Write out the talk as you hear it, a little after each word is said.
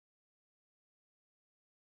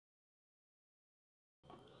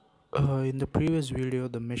In the previous video,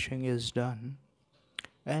 the meshing is done,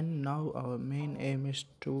 and now our main aim is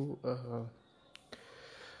to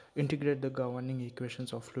integrate the governing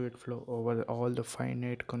equations of fluid flow over all the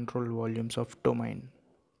finite control volumes of domain,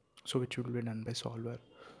 so which will be done by solver.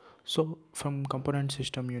 So from component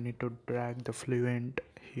system, you need to drag the fluent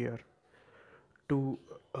here to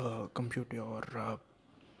compute your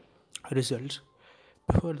results.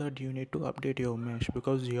 Before that, you need to update your mesh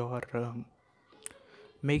because you are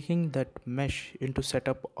making that mesh into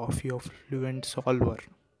setup of your fluent solver.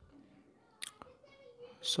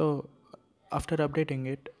 So after updating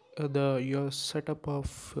it, the your setup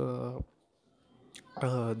of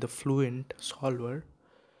the fluent solver,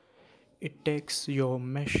 it takes your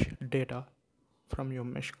mesh data from your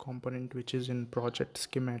mesh component which is in project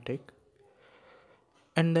schematic,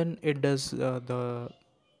 and then it does the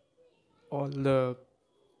all the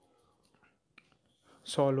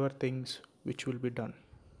solver things which will be done.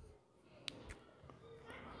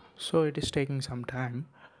 So it is taking some time.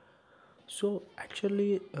 So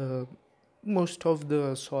actually most of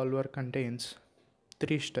the solver contains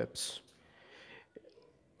three steps.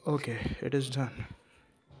 Okay, it is done.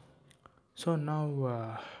 So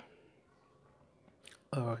now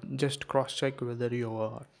just cross check whether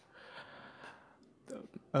your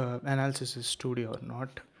analysis is 2D or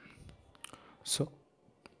not. So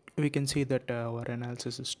we can see that our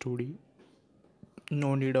analysis is 2D.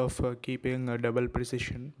 No need of keeping a double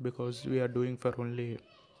precision because we are doing for only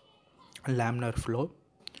laminar flow.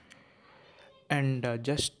 And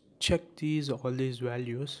just check all these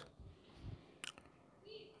values,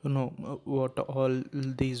 what all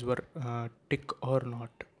these were tick or not.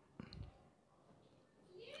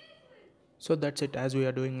 So that's it. As we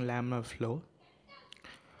are doing laminar flow,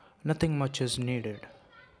 nothing much is needed.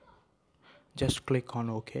 Just click on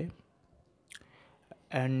OK,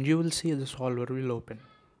 and you will see the solver will open.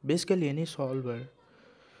 Basically any solver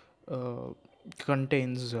uh,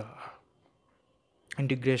 contains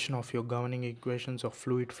integration of your governing equations of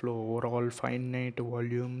fluid flow over all finite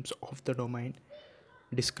volumes of the domain,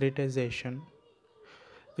 discretization,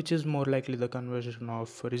 which is more likely the conversion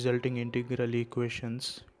of resulting integral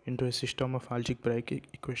equations into a system of algebraic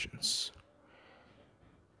equations,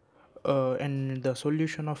 and the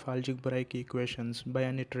solution of algebraic equations by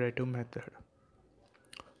an iterative method.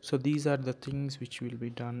 So these are the things which will be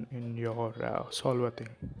done in your solver thing.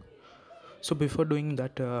 So before doing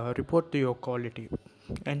that, report to your quality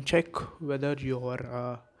and check whether your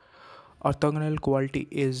orthogonal quality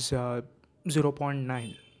is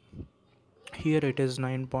 0.9. Here it is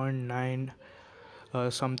 9.9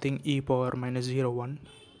 something e power minus 01,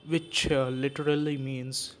 which literally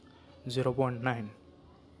means 0.9.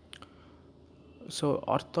 So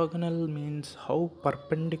orthogonal means how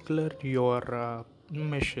perpendicular your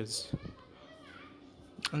mesh is,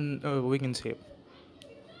 and we can say,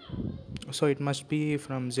 so it must be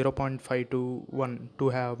from 0.5 to 1 to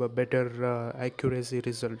have a better accuracy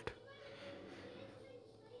result.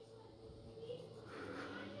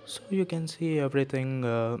 So you can see everything,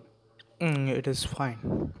 it is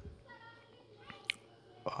fine.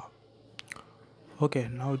 Okay,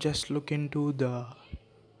 now just look into the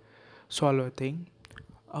solver thing.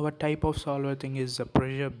 Our type of solver thing is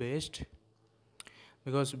pressure based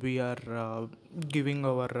because we are giving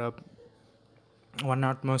our 1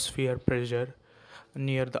 atmosphere pressure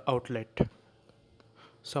near the outlet.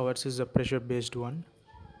 So ours is a pressure based one,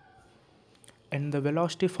 and the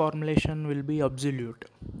velocity formulation will be absolute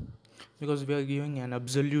because we are giving an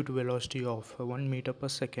absolute velocity of 1 meter per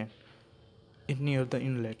second near the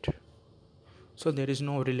inlet. So there is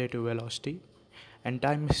no relative velocity. And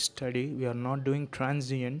time steady, we are not doing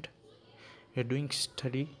transient, we are doing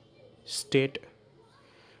steady state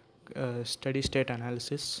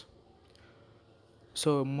analysis.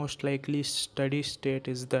 So most likely steady state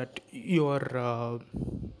is that your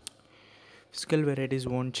physical varieties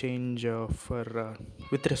won't change for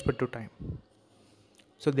with respect to time.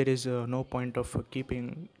 So there is no point of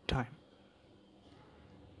keeping time.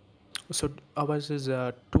 So ours is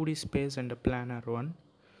a 2D space and a planar one.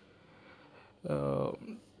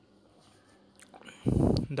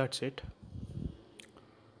 That's it.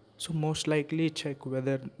 So most likely check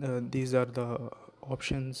whether these are the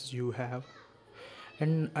options you have,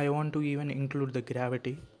 and I want to even include the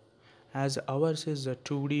gravity as ours is a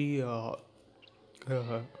 2D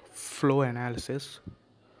flow analysis.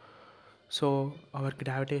 So our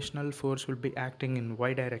gravitational force will be acting in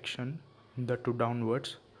y direction, the two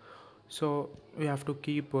downwards. So we have to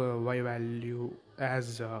keep y value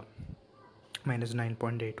as minus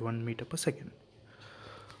 9.81 meter per second.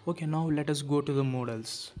 Okay, now let us go to the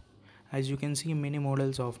models. As you can see, many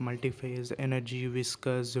models of multiphase, energy,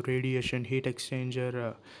 viscous, radiation, heat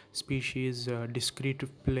exchanger, species, discrete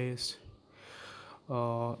place,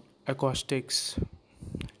 uh, acoustics,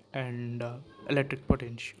 and electric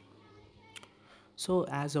potential. So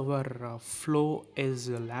as our flow is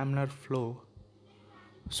a laminar flow,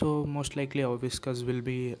 so most likely our viscous will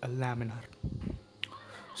be a laminar.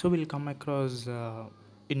 So we'll come across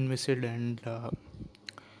inviscid and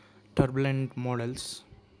turbulent models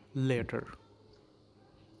later.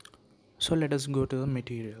 So let us go to the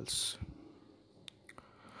materials.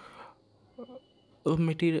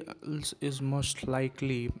 Materials is most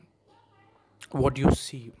likely what you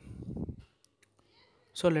see.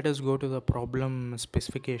 So let us go to the problem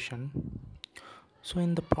specification. So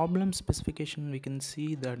in the problem specification, we can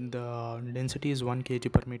see that the density is 1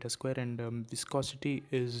 kg per meter square, and viscosity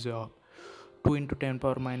is 2 into 10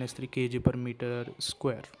 power minus 3 kg per meter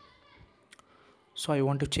square. So I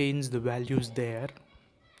want to change the values there,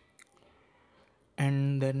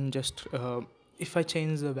 and then just if I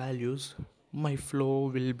change the values, my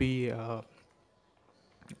flow will be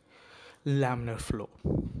laminar flow.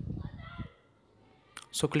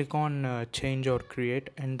 So click on change or create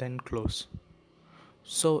and then close.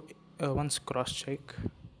 So once cross check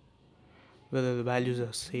whether the values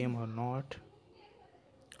are same or not.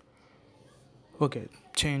 Okay,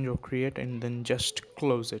 change or create and then just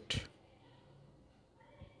close it.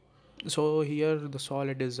 So here the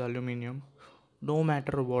solid is aluminum. No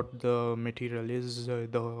matter what the material is,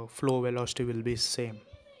 the flow velocity will be same,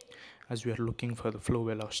 as we are looking for the flow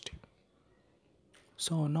velocity.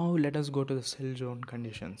 So now let us go to the cell zone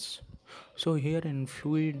conditions. So here in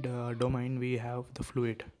fluid domain we have the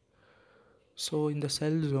fluid. So in the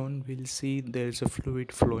cell zone we'll see there is a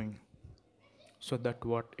fluid flowing. So that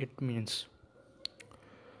what it means.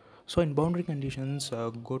 So in boundary conditions,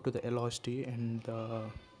 go to the velocity and the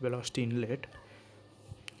velocity inlet,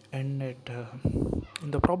 and in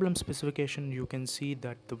the problem specification you can see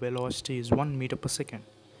that the velocity is 1 meter per second.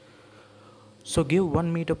 So give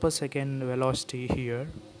 1 meter per second velocity here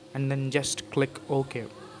and then just click OK.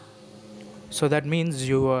 So that means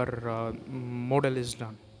your model is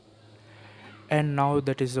done. And now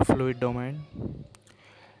that is the fluid domain,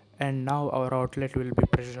 and now our outlet will be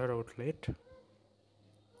pressure outlet,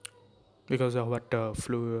 because our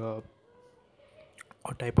fluid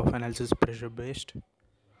or type of analysis pressure based.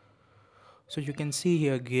 So you can see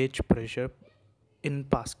here gauge pressure in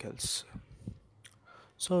pascals.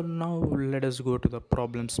 So now let us go to the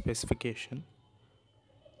problem specification.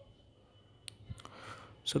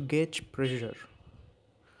 So gauge pressure,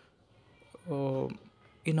 uh,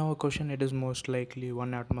 in our question it is most likely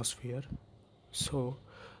 1 atmosphere. So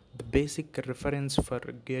the basic reference for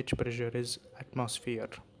gauge pressure is atmosphere,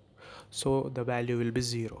 so the value will be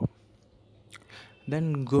 0.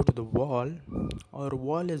 Then go to the wall. Our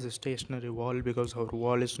wall is a stationary wall because our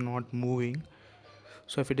wall is not moving.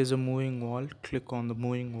 So if it is a moving wall, click on the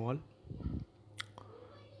moving wall.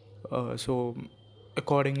 So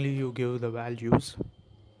accordingly you give the values.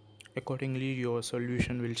 Accordingly your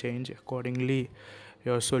solution will change. Accordingly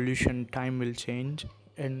your solution time will change,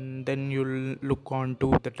 and then you'll look on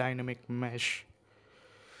to the dynamic mesh,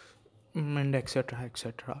 and etc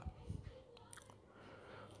etc.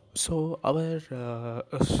 So our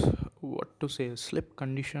what to say, slip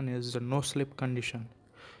condition is a no slip condition,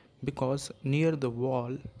 because near the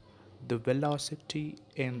wall the velocity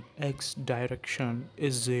in x direction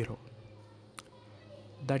is 0.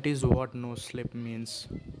 That is what no slip means.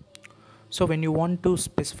 So when you want to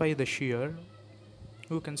specify the shear,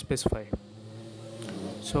 you can specify.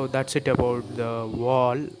 So that's it about the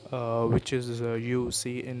wall, which is you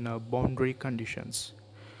see in boundary conditions.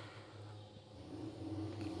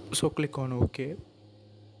 So click on OK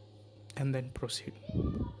and then proceed.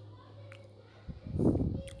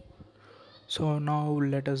 So now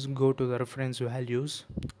let us go to the reference values.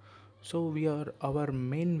 So we are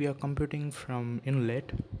computing from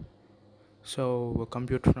inlet. So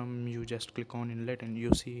compute from, you just click on inlet and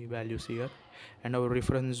you see values here, and our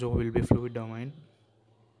reference zone will be fluid domain.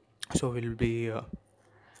 So we'll be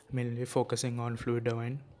mainly focusing on fluid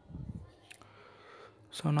domain.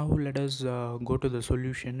 So now let us go to the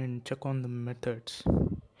solution and check on the methods.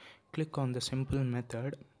 Click on the simple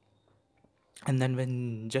method, and then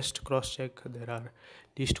when just cross check, there are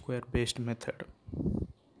least square based method,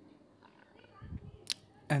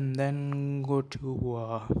 and then go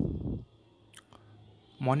to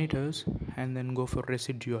monitors and then go for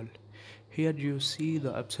residual. Here you see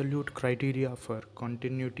the absolute criteria for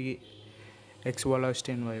continuity, x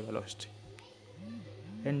velocity and y velocity,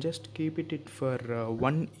 and just keep it for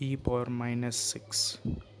 1 e power minus 6.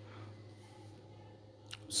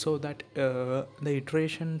 so that the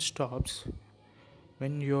iteration stops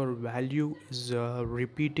when your value is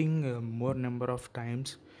repeating more number of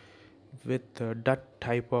times with that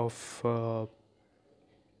type of uh,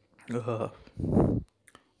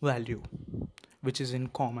 value which is in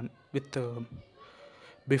common with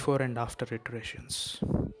before and after iterations.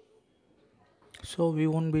 So we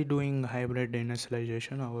won't be doing hybrid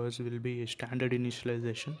initialization, ours will be standard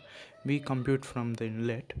initialization. We compute from the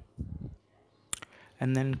inlet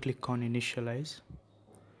and then click on initialize,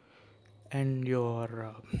 and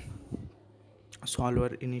your solver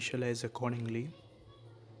initialize accordingly,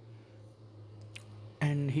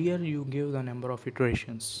 and here you give the number of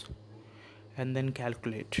iterations and then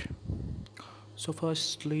calculate. So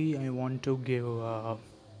firstly I want to give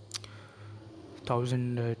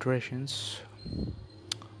 1000 iterations.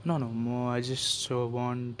 No more, I just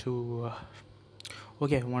want to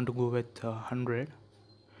okay, I want to go with 100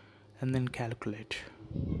 and then calculate.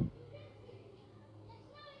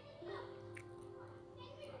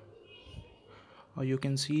 You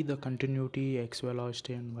can see the continuity, x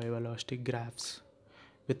velocity and y velocity graphs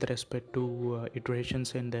with respect to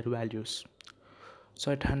iterations and their values.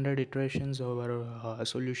 So at 100 iterations our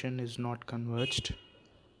solution is not converged.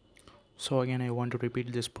 So again I want to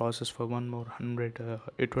repeat this process for one more 100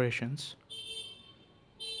 iterations,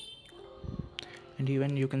 and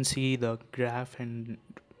even you can see the graph and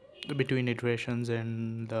between iterations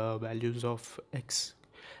and the values of x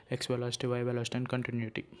velocity, y velocity and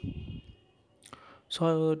continuity.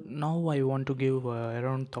 So now I want to give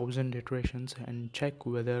around 1000 iterations and check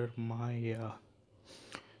whether my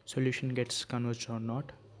solution gets converged or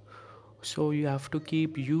not. So you have to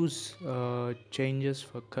keep use changes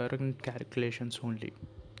for current calculations only.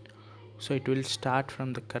 So it will start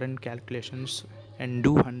from the current calculations and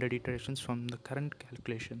do 100 iterations from the current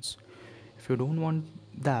calculations. If you don't want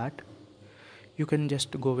that, you can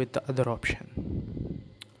just go with the other option.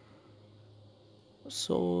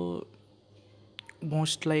 So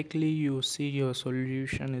most likely you see your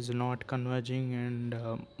solution is not converging, and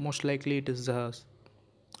most likely it is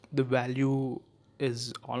the value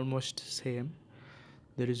is almost same.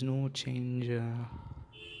 There is no change in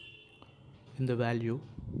the value,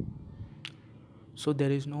 so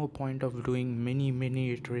there is no point of doing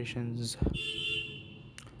many iterations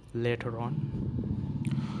later on.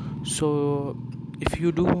 So if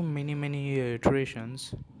you do many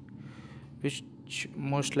iterations, which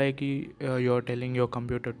most likely you're telling your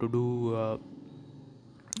computer to do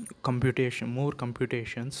more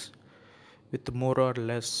computations with more or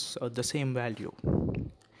less the same value,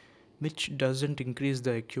 which doesn't increase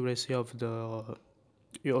the accuracy of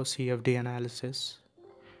your CFD analysis,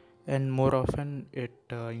 and more often it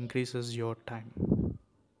increases your time.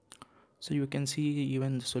 So you can see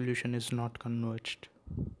even the solution is not converged.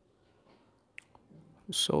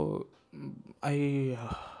 So I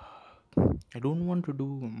don't want to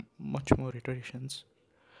do much more iterations,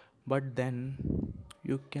 but then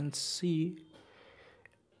you can see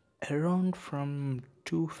around from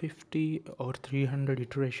 250 or 300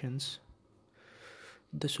 iterations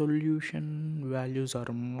the solution values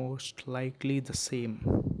are most likely the same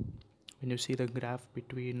when you see the graph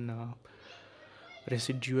between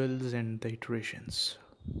residuals and the iterations.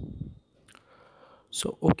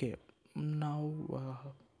 So okay, now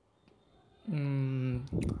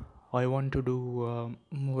I want to do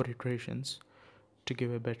more iterations to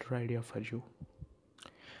give a better idea for you.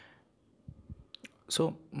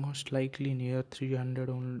 So most likely near 300,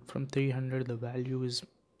 from 300 the value is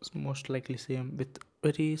most likely same with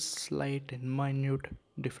very slight and minute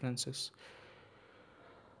differences.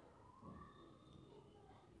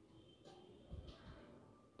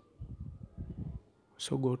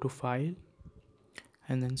 So go to file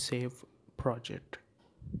and then save project.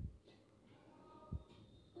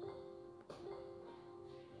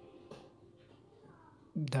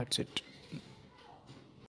 That's it.